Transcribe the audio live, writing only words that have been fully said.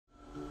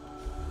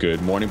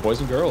Good morning,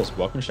 boys and girls.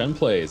 Welcome to Shen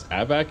Plays.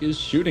 Aavak is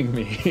shooting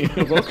me.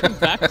 Welcome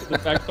back to the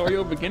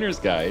Factorio Beginner's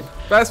Guide.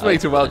 Best way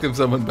to welcome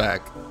someone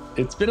back.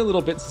 It's been a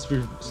little bit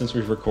since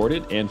we've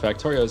recorded, and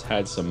Factorio's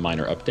had some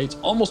minor updates.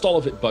 Almost all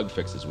of it bug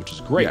fixes, which is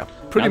great. Yeah,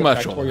 pretty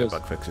much all of it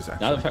bug fixes,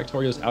 actually. Now that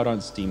Factorio's out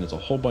on Steam, there's a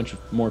whole bunch of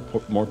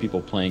more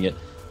people playing it,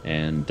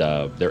 and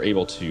they're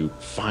able to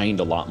find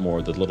a lot more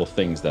of the little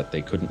things that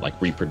they couldn't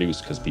reproduce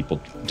because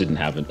people didn't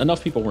have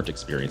enough people weren't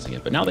experiencing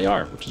it. But now they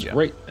are, which is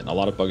great, and a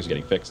lot of bugs are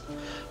getting fixed.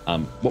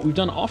 What we've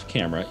done off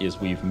camera is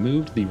we've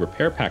moved the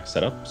repair pack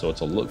setup, so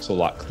it looks a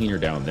lot cleaner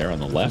down there on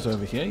the left. It's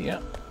over here, yeah.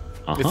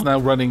 It's now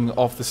running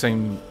off the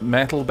same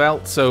metal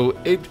belt, so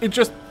it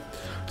just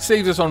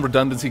saves us on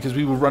redundancy because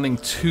we were running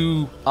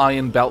two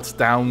iron belts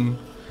down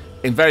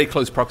in very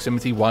close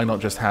proximity. Why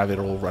not just have it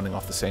all running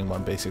off the same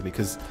one, basically?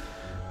 Because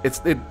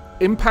it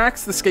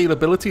impacts the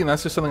scalability, and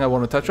that's just something I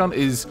want to touch on,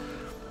 is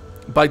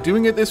by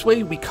doing it this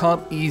way, we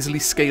can't easily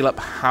scale up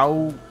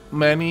how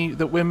many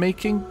that we're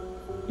making,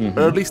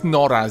 or at least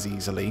not as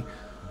easily.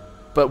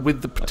 But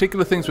with the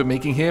particular things we're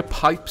making here,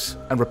 pipes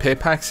and repair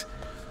packs,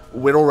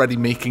 we're already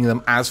making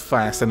them as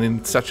fast and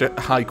in such a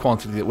high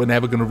quantity that we're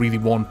never going to really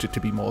want it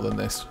to be more than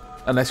this.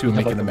 Unless you were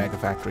making a mega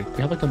factory.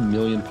 We have like 1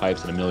 million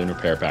pipes and 1 million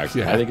repair packs.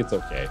 Yeah. I think it's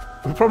okay.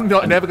 We're probably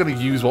never going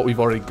to use what we've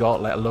already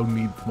got, let alone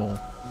need more.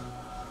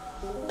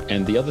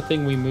 And the other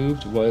thing we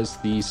moved was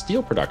the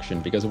steel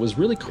production because it was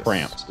really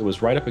cramped. Yes. It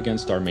was right up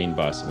against our main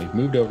bus, and we've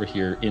moved over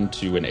here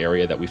into an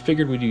area that we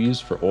figured we'd use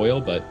for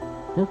oil, but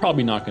we're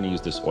probably not going to use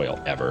this oil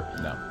ever.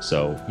 No.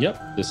 So,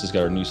 yep, this has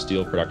got our new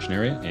steel production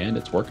area, and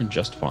it's working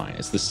just fine.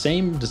 It's the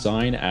same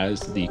design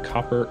as the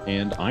copper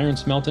and iron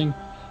smelting,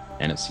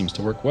 and it seems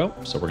to work well,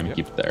 so we're going to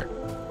keep it there.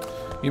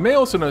 You may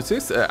also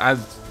notice,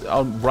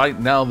 right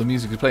now the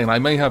music is playing, I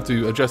may have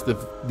to adjust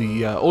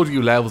the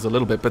audio levels a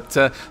little bit, but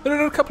there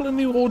are a couple of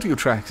new audio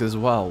tracks as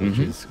well, which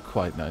is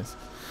quite nice.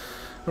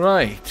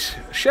 Right,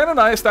 Shen and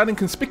I are standing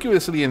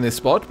conspicuously in this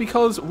spot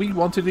because we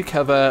wanted to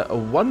cover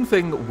one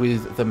thing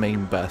with the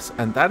main bus,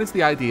 and that is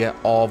the idea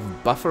of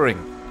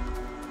buffering.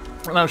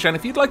 Now, Shen,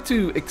 if you'd like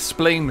to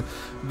explain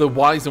the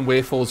whys and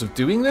wherefores of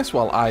doing this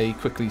while I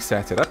quickly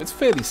set it up, it's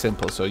fairly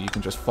simple, so you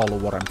can just follow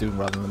what I'm doing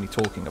rather than me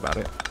talking about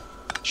it.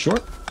 Sure.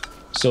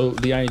 So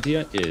the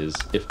idea is,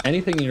 if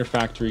anything in your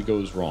factory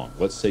goes wrong,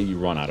 let's say you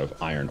run out of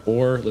iron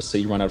ore, let's say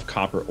you run out of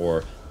copper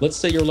ore, let's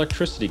say your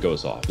electricity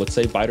goes off, let's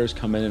say biters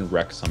come in and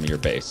wreck some of your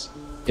base.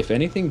 If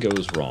anything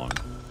goes wrong,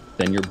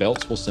 then your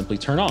belts will simply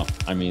turn off.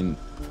 I mean,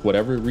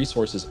 whatever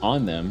resources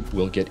on them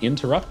will get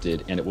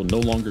interrupted and it will no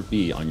longer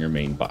be on your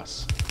main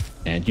bus.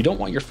 And you don't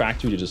want your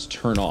factory to just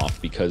turn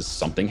off because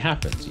something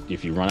happens.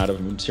 If you run out of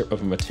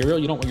a material,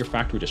 you don't want your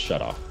factory to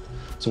shut off.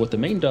 So what the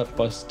main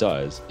bus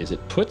does is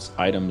it puts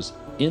items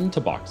into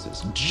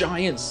boxes,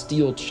 giant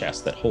steel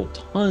chests that hold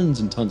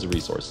tons and tons of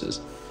resources,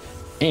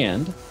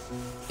 and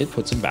it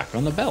puts them back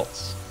on the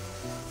belts.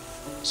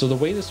 So the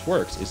way this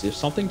works is if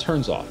something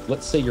turns off,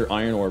 let's say your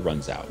iron ore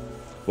runs out,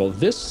 well,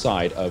 this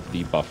side of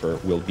the buffer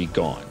will be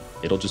gone.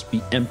 It'll just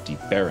be empty,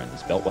 barren.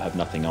 This belt will have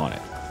nothing on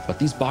it, but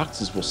these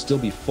boxes will still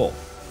be full.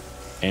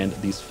 And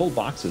these full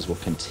boxes will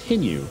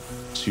continue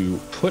to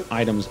put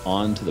items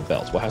onto the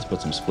belts. We'll have to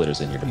put some splitters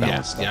in here to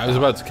balance stuff I was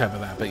about to cover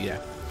that, but yeah.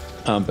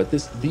 But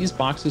these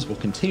boxes will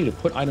continue to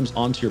put items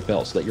onto your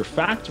belt so that your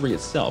factory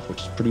itself,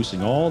 which is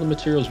producing all the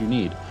materials you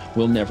need,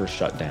 will never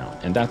shut down.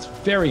 And that's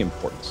very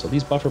important. So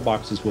these buffer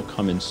boxes will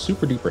come in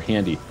super duper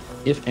handy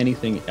if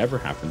anything ever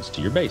happens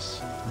to your base.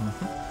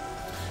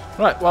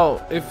 Right,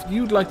 well, if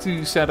you'd like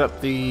to set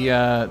up the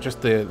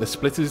just the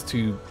splitters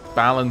to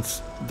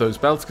balance those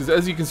belts, because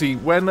as you can see,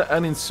 when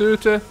an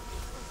inserter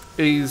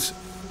is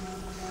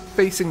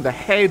facing the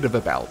head of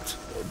a belt,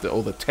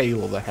 or the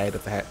tail or the head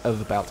of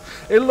the belt,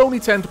 it'll only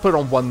tend to put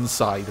on one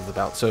side of the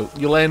belt. So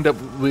you'll end up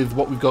with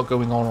what we've got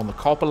going on the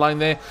copper line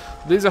there.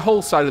 There's a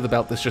whole side of the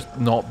belt that's just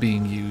not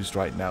being used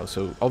right now.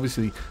 So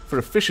obviously, for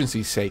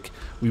efficiency's sake,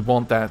 we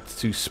want that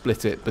to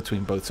split it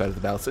between both sides of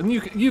the belts. And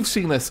you've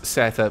seen us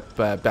set up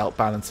belt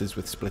balances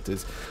with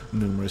splitters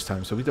numerous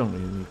times, so we don't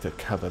really need to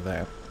cover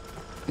that.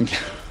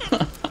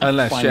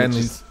 Unless Shen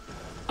is...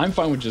 I'm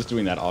fine with just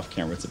doing that off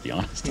camera, to be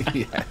honest.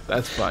 Yeah,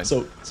 that's fine.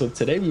 So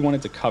today we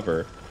wanted to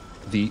cover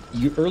the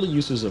early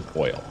uses of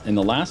oil. In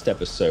the last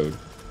episode,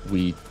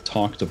 we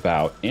talked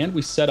about and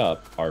we set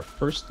up our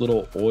first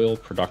little oil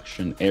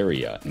production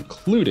area,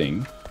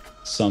 including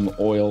some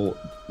oil,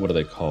 what are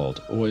they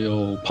called?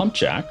 Oil pump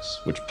jacks,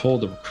 which pull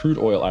the crude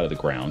oil out of the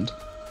ground,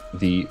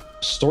 the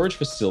storage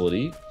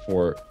facility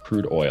for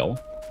crude oil,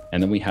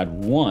 and then we had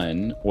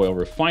one oil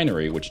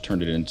refinery, which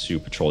turned it into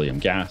petroleum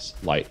gas,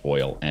 light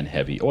oil, and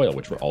heavy oil,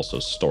 which we're also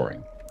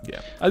storing.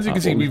 Yeah, as you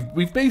can see,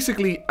 we've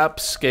basically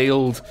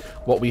upscaled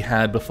what we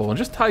had before and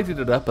just tidied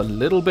it up a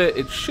little bit.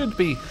 It should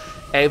be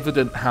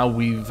evident how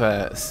we've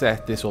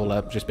set this all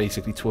up, just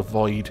basically to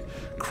avoid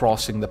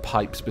crossing the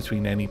pipes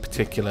between any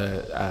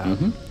particular,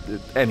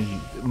 any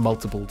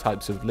multiple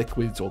types of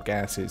liquids or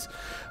gases.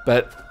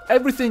 But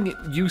everything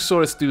you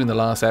saw us do in the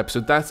last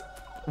episode, that's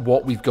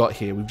what we've got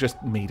here. We've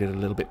just made it a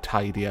little bit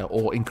tidier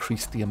or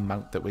increased the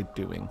amount that we're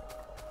doing.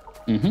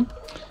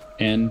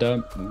 And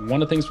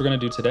one of the things we're going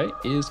to do today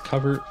is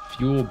cover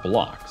fuel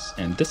blocks.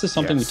 And this is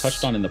something we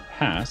touched on in the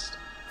past.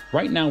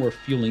 Right now, we're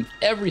fueling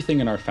everything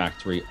in our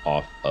factory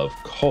off of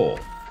coal.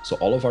 So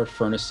all of our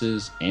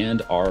furnaces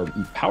and our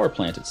power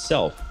plant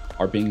itself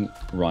are being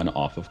run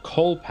off of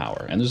coal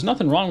power. And there's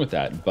nothing wrong with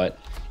that, but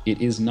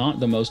it is not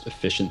the most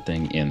efficient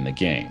thing in the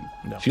game.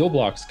 No. Fuel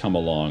blocks come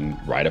along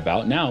right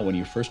about now when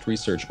you first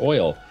research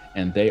oil,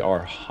 and they are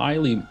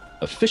highly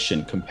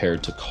efficient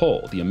compared to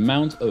coal. The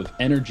amount of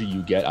energy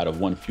you get out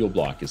of one fuel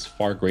block is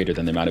far greater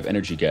than the amount of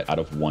energy you get out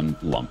of one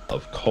lump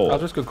of coal. I'll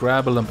just go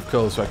grab a lump of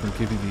coal so I can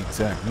give you the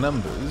exact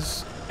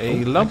numbers.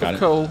 A lump of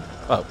coal,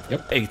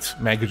 8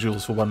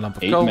 megajoules for one lump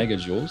of coal. 8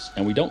 megajoules,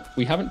 and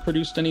we haven't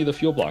produced any of the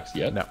fuel blocks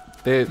yet. No,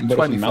 they're but 25.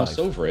 If we mouse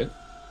over it,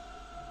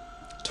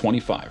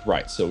 25,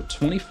 right. So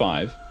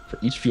 25 for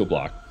each fuel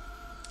block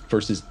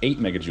versus 8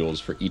 megajoules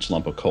for each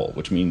lump of coal,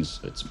 which means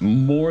it's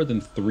more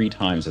than 3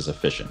 times as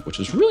efficient, which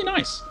is really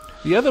nice.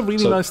 The other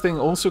really nice thing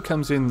also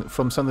comes in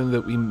from something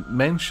that we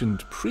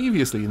mentioned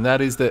previously, and that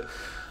is that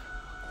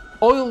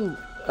oil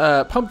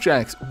pump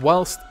jacks,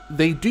 whilst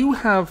they do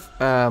have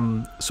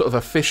sort of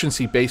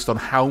efficiency based on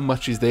how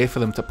much is there for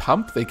them to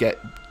pump,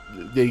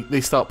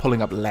 they start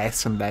pulling up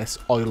less and less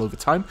oil over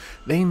time.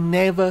 They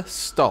never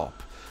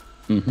stop.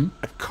 Mm-hmm.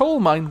 A coal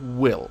mine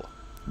will.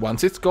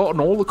 Once it's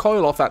gotten all the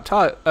coal off that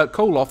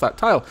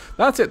tile,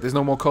 that's it. There's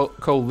no more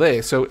coal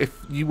there. So if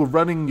you were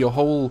running your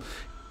whole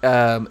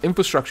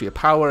infrastructure, your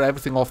power,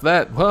 everything off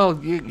that, well,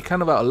 you're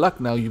kind of out of luck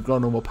now. You've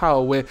got no more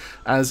power.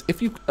 Whereas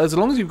as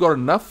long as you've got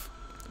enough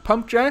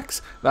pump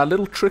jacks, that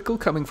little trickle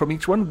coming from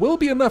each one will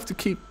be enough to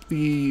keep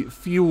the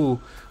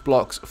fuel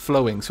blocks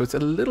flowing. So it's a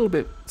little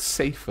bit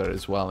safer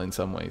as well in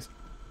some ways.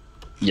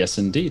 Yes,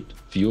 indeed.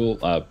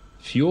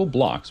 Fuel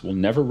blocks will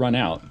never run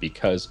out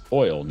because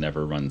oil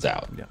never runs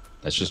out. Yeah.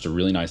 That's just a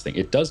really nice thing.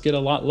 It does get a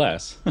lot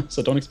less,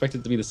 so don't expect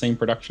it to be the same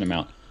production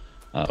amount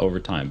over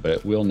time, but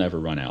it will never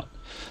run out.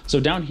 So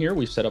down here,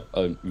 we've set up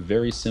a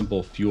very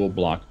simple fuel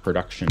block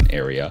production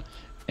area,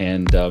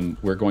 and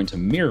we're going to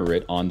mirror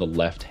it on the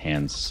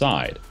left-hand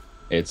side.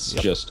 It's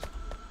just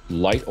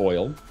light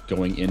oil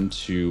going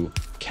into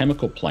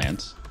chemical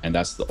plants, and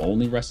that's the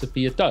only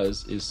recipe it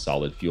does is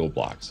solid fuel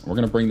blocks. We're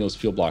going to bring those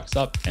fuel blocks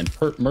up and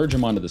merge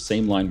them onto the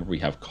same line where we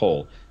have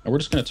coal, and we're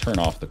just going to turn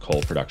off the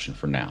coal production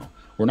for now.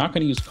 We're not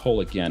going to use coal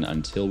again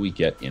until we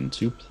get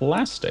into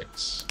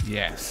plastics.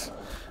 Yes.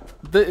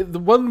 The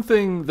one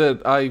thing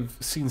that I've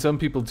seen some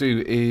people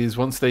do is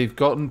once they've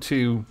gotten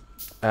to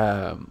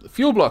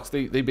fuel blocks,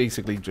 they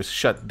basically just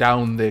shut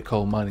down their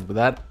coal mining. But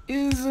that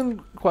isn't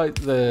quite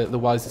the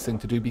wisest thing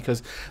to do,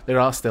 because there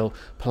are still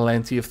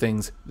plenty of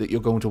things that you're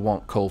going to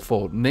want coal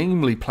for,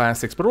 namely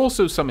plastics, but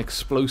also some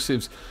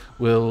explosives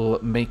will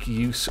make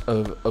use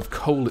of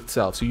coal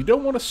itself. So you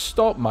don't want to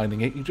stop mining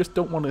it, you just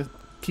don't want to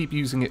keep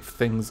using it for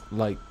things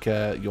like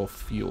your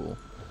fuel.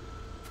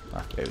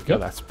 There we go,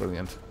 that's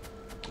brilliant.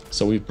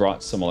 So we've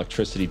brought some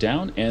electricity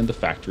down, and the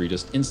factory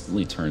just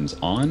instantly turns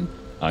on.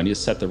 I need to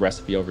set the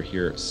recipe over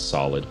here,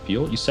 solid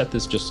fuel. You set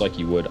this just like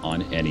you would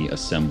on any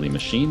assembly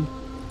machine,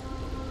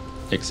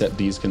 except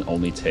these can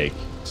only take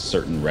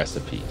certain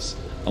recipes.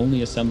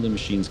 Only assembly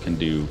machines can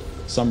do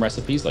some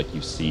recipes, like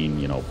you've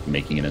seen,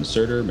 making an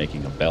inserter,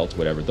 making a belt,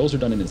 whatever. Those are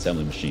done in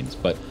assembly machines,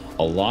 but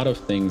a lot of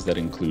things that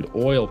include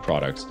oil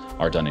products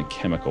are done in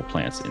chemical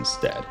plants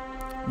instead.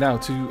 Now,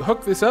 to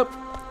hook this up,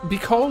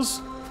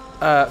 because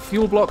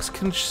fuel blocks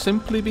can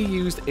simply be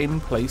used in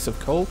place of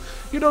coal,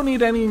 you don't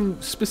need any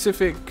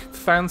specific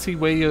fancy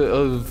way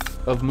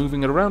of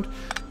moving it around.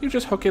 You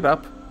just hook it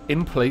up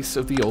in place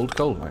of the old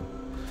coal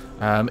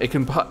line.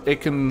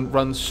 It can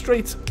run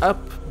straight up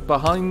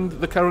behind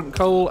the current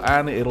coal,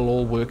 and it'll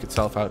all work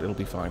itself out. It'll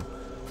be fine.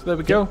 So there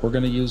we go. We're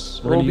going to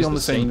use on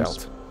the same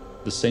belt.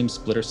 The same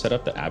splitter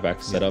setup that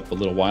Aavak set up a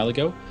little while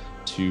ago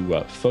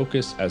to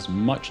focus as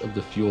much of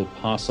the fuel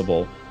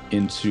possible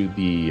into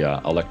the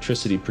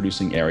electricity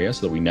producing area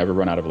so that we never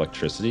run out of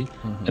electricity.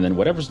 Mm-hmm. And then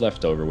whatever's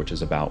left over, which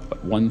is about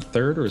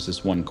 1/3, or is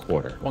this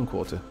 1/4?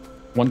 1/4.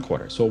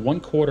 1/4. So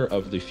 1/4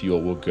 of the fuel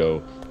will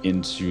go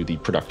into the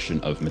production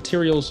of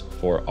materials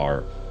for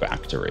our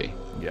factory.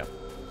 Yeah.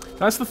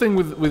 That's the thing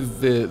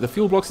with the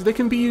fuel blocks. They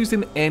can be used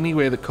in any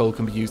way that coal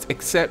can be used,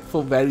 except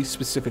for very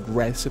specific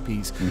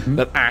recipes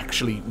that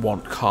actually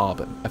want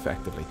carbon,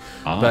 effectively.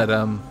 But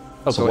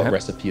so what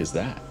recipe is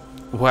that?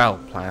 Well,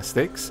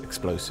 plastics,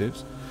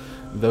 explosives.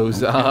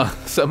 Those are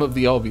some of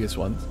the obvious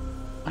ones.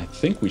 I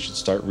think we should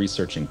start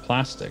researching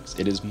plastics.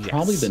 It is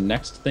probably the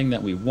next thing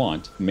that we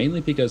want,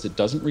 mainly because it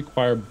doesn't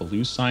require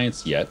blue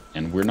science yet,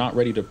 and we're not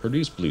ready to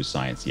produce blue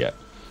science yet.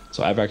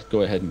 So Aavak,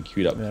 go ahead and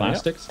queue up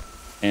plastics.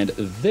 And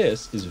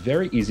this is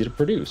very easy to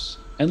produce.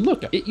 And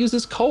look, it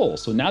uses coal.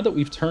 So now that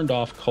we've turned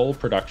off coal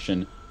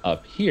production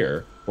up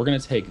here, we're going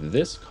to take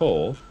this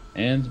coal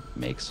and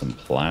make some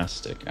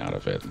plastic out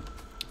of it.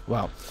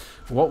 Wow.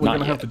 What we're going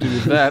to have to do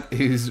with that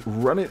is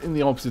run it in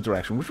the opposite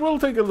direction, which will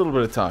take a little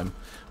bit of time.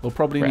 We'll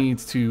probably need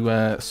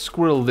to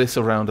squirrel this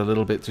around a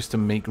little bit just to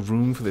make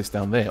room for this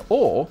down there.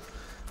 Or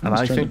And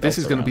I think this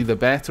is going to be the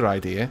better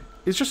idea,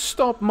 is just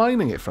stop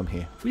mining it from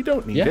here. We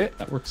don't need it.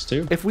 That works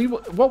too.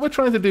 What we're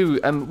trying to do,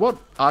 and what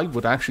I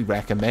would actually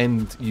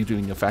recommend you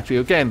doing in your factory,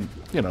 again,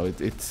 you know,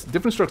 it's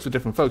different strokes for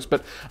different folks,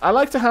 but I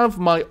like to have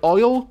my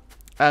oil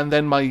and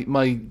then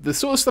the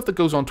sort of stuff that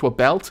goes onto a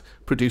belt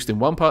produced in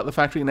one part of the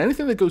factory, and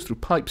anything that goes through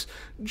pipes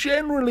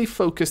generally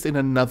focused in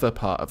another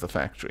part of the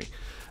factory.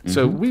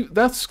 So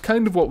that's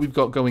kind of what we've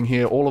got going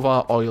here. All of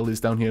our oil is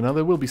down here. Now,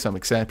 there will be some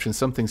exceptions.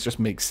 Some things just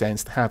make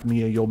sense to have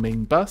near your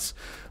main bus.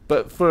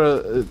 But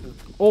for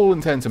all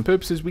intents and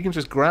purposes, we can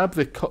just grab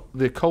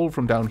the coal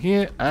from down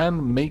here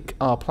and make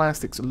our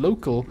plastics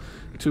local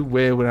to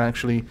where we're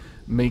actually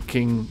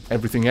making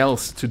everything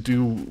else to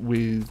do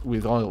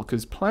with oil.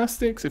 Because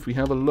plastics, if we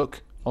have a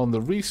look on the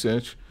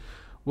research,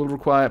 will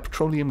require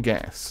petroleum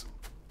gas.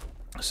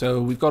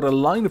 So we've got a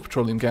line of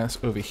petroleum gas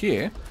over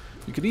here.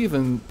 We could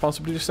even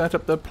possibly just set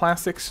up the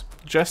plastics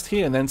just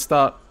here and then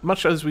start,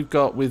 much as we've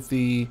got with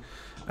the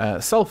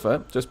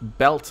sulfur, just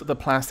belt the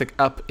plastic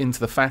up into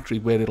the factory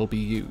where it'll be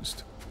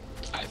used.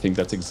 I think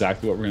that's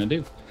exactly what we're going to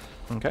do.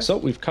 Okay. So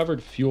we've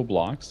covered fuel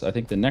blocks. I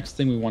think the next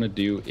thing we want to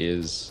do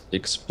is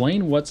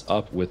explain what's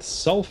up with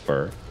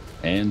sulfur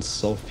and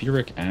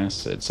sulfuric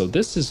acid. So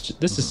this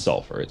is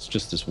sulfur. It's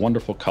just this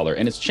wonderful color,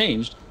 and it's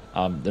changed.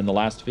 In the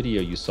last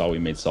video you saw we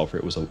made sulfur,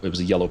 it was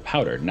a yellow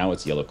powder. Now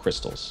it's yellow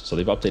crystals. So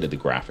they've updated the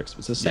graphics.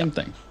 It's the same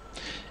thing.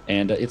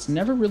 And it's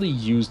never really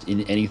used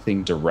in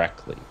anything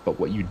directly. But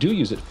what you do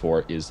use it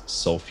for is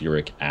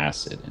sulfuric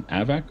acid. And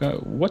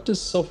Aavak, what do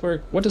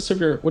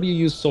you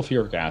use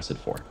sulfuric acid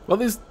for? Well,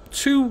 there's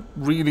two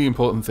really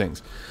important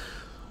things.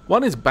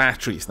 One is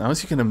batteries. Now,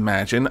 as you can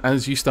imagine,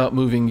 as you start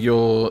moving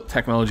your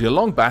technology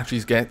along,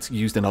 batteries get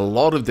used in a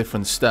lot of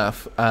different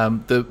stuff.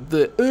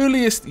 The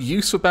earliest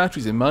use for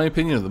batteries, in my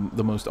opinion,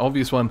 the most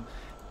obvious one,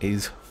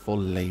 is for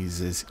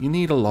lasers. You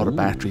need a lot of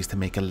batteries to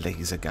make a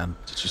laser gun.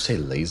 Did you say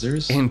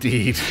lasers?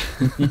 Indeed.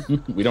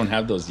 We don't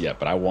have those yet,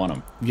 but I want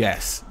them.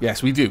 Yes,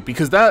 we do,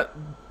 because that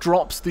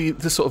drops the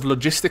sort of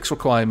logistics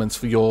requirements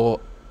for your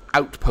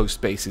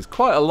outpost bases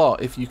quite a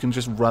lot if you can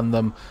just run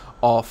them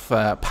off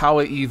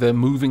power, either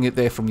moving it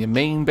there from your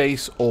main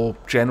base or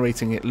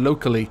generating it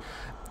locally.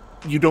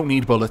 You don't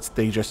need bullets,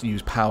 they just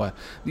use power.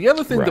 The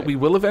other thing that we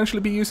will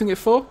eventually be using it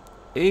for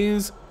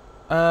is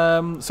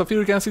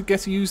sulfuric acid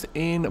gets used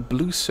in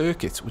blue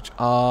circuits, which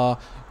are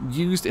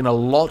used in a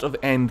lot of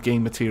end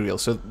game material.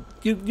 So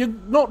you're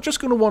not just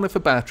going to want it for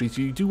batteries,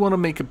 you do want to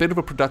make a bit of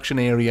a production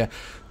area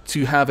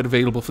to have it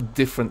available for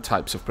different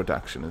types of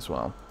production as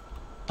well.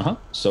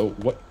 So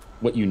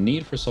what you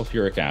need for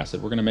sulfuric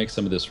acid, we're going to make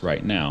some of this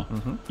right now.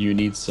 You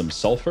need some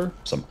sulfur,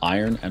 some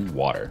iron, and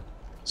water.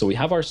 So we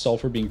have our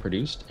sulfur being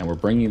produced, and we're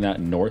bringing that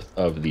north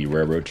of the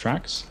railroad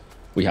tracks.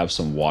 We have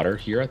some water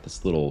here at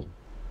this little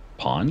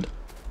pond,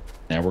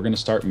 and we're going to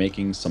start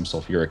making some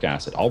sulfuric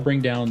acid. I'll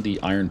bring down the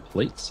iron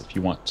plates if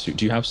you want to.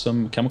 Do you have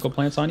some chemical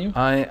plants on you?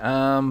 I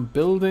am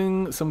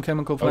building some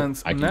chemical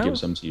plants I can give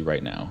some to you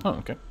right now. Oh,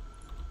 okay.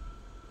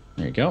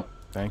 There you go.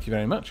 Thank you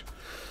very much.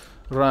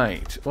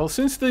 Right. Well,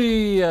 since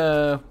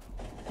the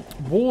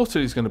water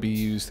is going to be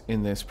used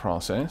in this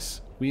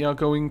process, we are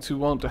going to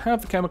want to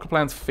have the chemical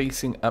plants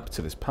facing up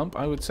to this pump,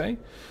 I would say.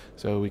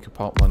 So we could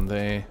pop one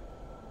there,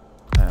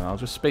 and I'll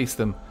just space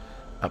them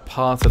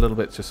apart a little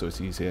bit just so it's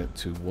easier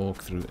to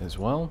walk through as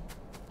well.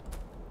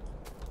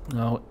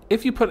 Now,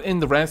 if you put in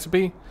the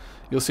recipe,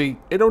 you'll see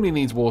it only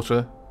needs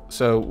water,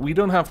 so we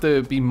don't have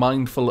to be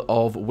mindful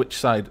of which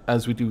side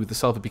as we do with the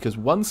sulfur, because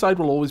one side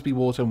will always be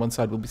water and one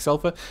side will be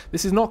sulfur.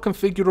 This is not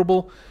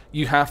configurable.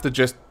 You have to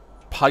just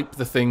pipe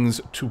the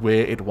things to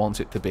where it wants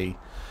it to be.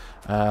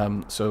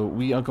 So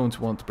we are going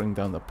to want to bring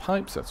down the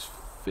pipes. That's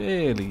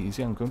fairly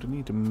easy. I'm going to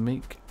need to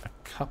make a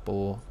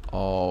couple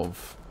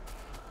of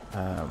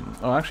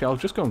oh, actually, I'll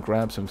just go and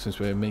grab some since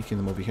we're making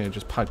them over here,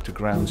 just pipe to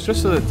grounds,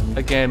 just so that,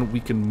 again,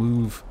 we can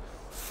move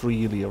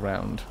freely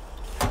around.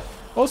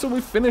 Also,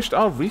 we've finished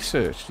our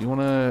research. Do you want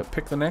to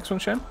pick the next one,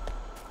 Shen?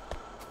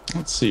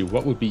 Let's see,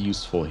 what would be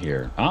useful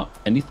here?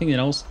 Anything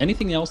else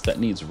that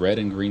needs red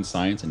and green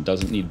science and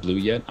doesn't need blue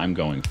yet, I'm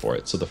going for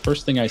it. So the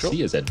first thing I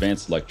see is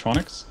advanced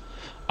electronics.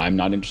 I'm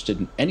not interested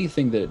in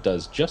anything that it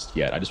does just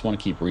yet. I just want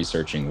to keep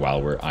researching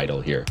while we're idle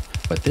here.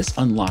 But this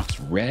unlocks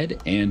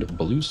red and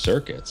blue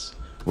circuits.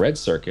 Red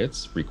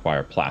circuits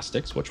require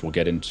plastics, which we'll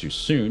get into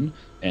soon,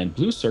 and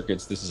blue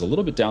circuits, this is a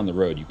little bit down the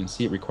road. You can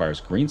see it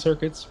requires green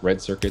circuits,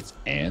 red circuits,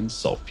 and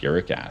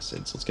sulfuric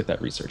acid. So let's get that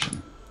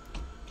researching.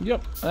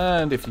 Yep,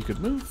 and if you could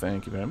move,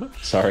 thank you very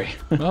much. Sorry.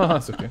 Oh,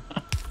 that's okay.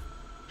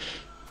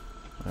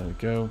 There we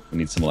go. We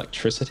need some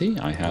electricity.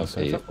 I have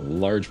a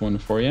large one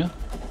for you.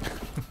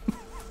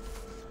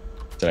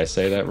 Did I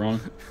say that wrong?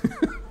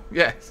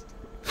 Yes.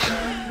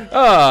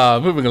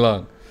 Moving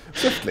along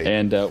swiftly.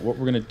 And what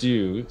we're going to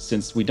do,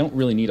 since we don't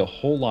really need a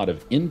whole lot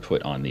of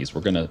input on these,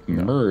 we're going to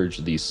merge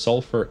the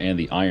sulfur and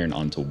the iron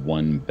onto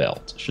one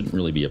belt. Shouldn't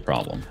really be a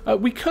problem.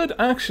 We could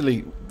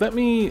actually, let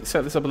me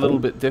set this up a little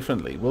bit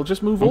differently. We'll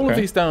just move all of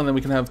these down, and then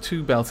we can have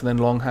two belts and then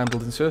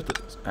long-handled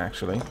inserters,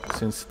 actually,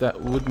 since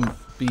that wouldn't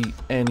be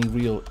any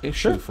real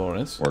issue for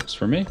us. Works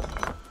for me.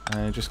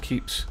 And it just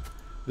keeps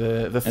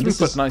The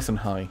throughput nice and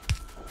high.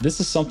 This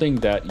is something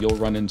that you'll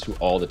run into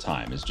all the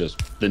time, is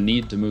just the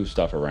need to move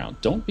stuff around.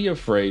 Don't be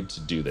afraid to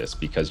do this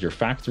because your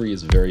factory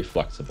is very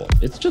flexible.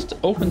 It's just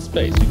open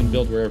space. You can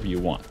build wherever you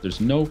want. There's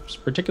no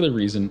particular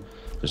reason,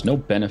 there's no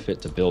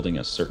benefit to building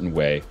a certain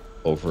way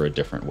over a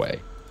different way.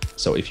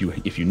 So if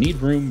you need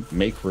room,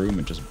 make room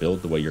and just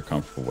build the way you're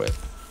comfortable with.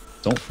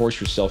 Don't force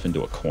yourself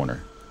into a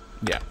corner.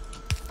 Yeah.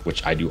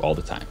 Which I do all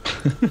the time.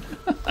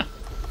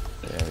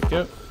 There we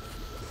go.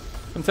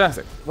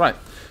 Fantastic. Right.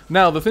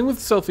 Now, the thing with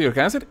sulfuric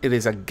acid, it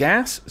is a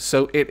gas,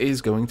 so it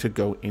is going to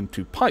go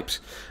into pipes.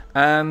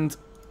 And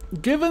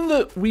given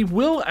that we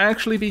will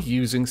actually be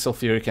using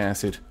sulfuric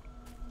acid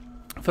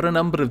for a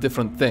number of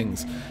different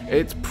things,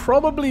 it's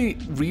probably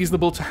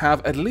reasonable to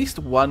have at least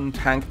one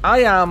tank. I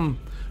am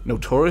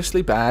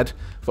notoriously bad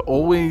for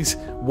always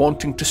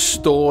wanting to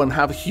store and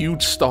have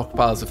huge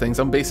stockpiles of things.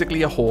 I'm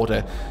basically a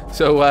hoarder.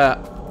 So,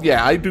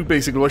 yeah, I do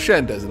basically what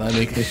Shen does, and I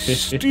make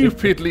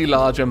stupidly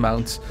large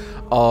amounts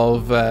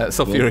of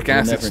sulfuric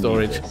acid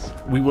storage.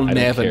 We will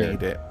never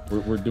need it.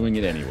 We're doing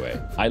it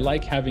anyway. I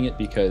like having it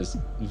because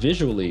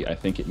visually, I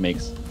think it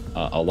makes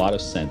a lot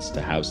of sense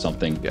to have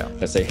something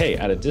that say, hey,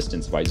 at a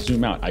distance, if I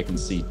zoom out, I can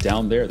see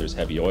down there's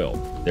heavy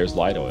oil, there's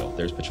light oil,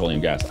 there's petroleum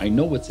gas. I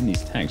know what's in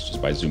these tanks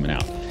just by zooming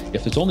out.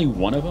 If there's only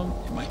one of them,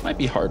 it might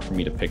be hard for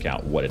me to pick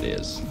out what it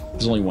is.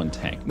 There's only one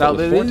tank. Now,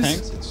 with 4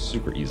 tanks, it's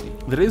super easy.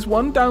 There is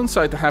one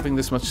downside to having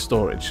this much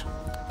storage,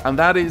 and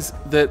that is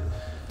that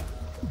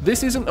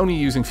this isn't only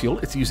using fuel,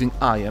 it's using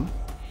iron.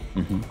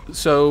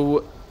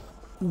 So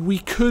we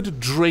could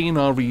drain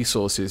our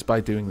resources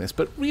by doing this,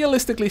 but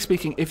realistically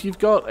speaking, if you've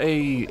got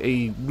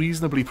a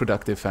reasonably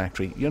productive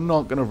factory, you're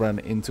not going to run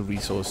into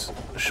resource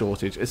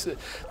shortage.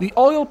 The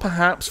oil,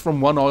 perhaps, from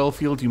one oil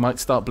field, you might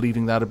start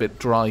bleeding that a bit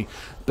dry,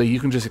 but you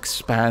can just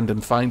expand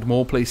and find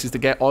more places to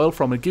get oil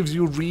from. It gives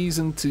you a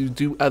reason to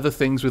do other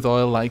things with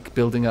oil, like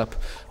building up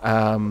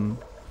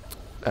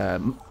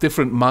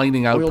different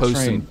mining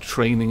outposts and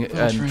training it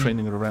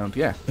around.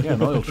 Yeah,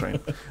 an oil train.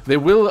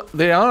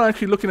 They are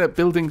actually looking at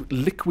building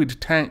liquid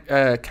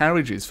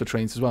carriages for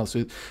trains as well.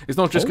 So it's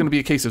not just going to be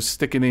a case of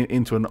sticking it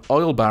into an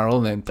oil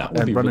barrel and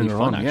running really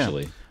around. Fun,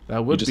 actually.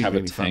 That would just be have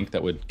really a tank fun.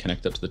 that would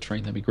connect up to the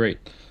train. That'd be great.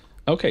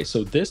 Okay,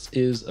 so this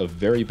is a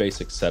very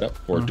basic setup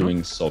for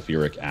doing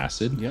sulfuric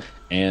acid. Yep.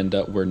 And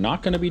we're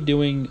not going to be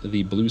doing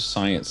the blue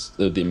science,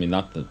 not the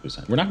blue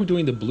science. We're not going to be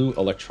doing the blue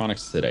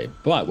electronics today.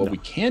 But what we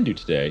can do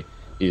today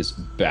is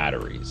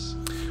batteries.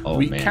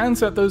 We can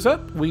set those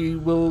up. We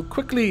will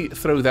quickly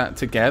throw that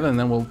together, and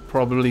then we'll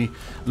probably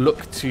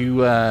look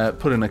to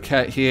put in a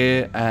cut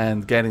here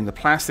and getting the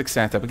plastic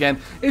set up. Again,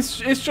 it's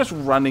just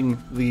running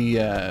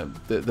the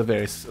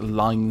various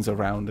lines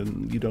around,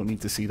 and you don't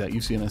need to see that.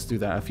 You've seen us do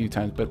that a few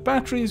times. But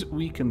batteries,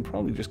 we can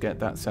probably just get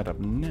that set up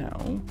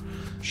now.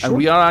 Sure. And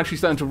we are actually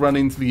starting to run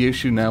into the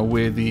issue now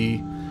where the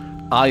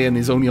iron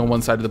is only on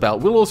one side of the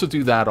belt. We'll also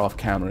do that off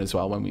camera as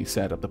well when we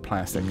set up the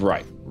plastic.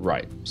 Right.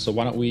 So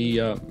why don't we,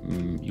 you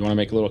want to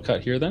make a little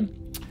cut here then?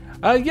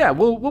 Yeah,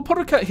 we'll put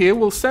a cut here.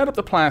 We'll set up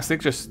the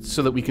plastic just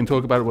so that we can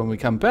talk about it when we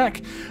come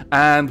back.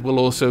 And we'll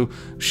also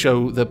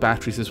show the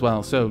batteries as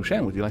well. So,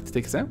 Shen, would you like to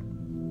take us out?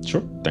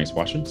 Sure. Thanks for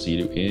watching. See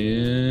you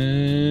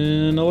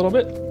in a little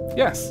bit.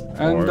 Yes.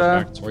 And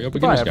Factorio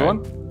bye,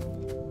 everyone.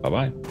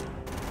 Bye-bye.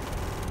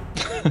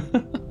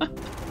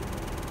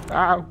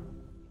 Ow.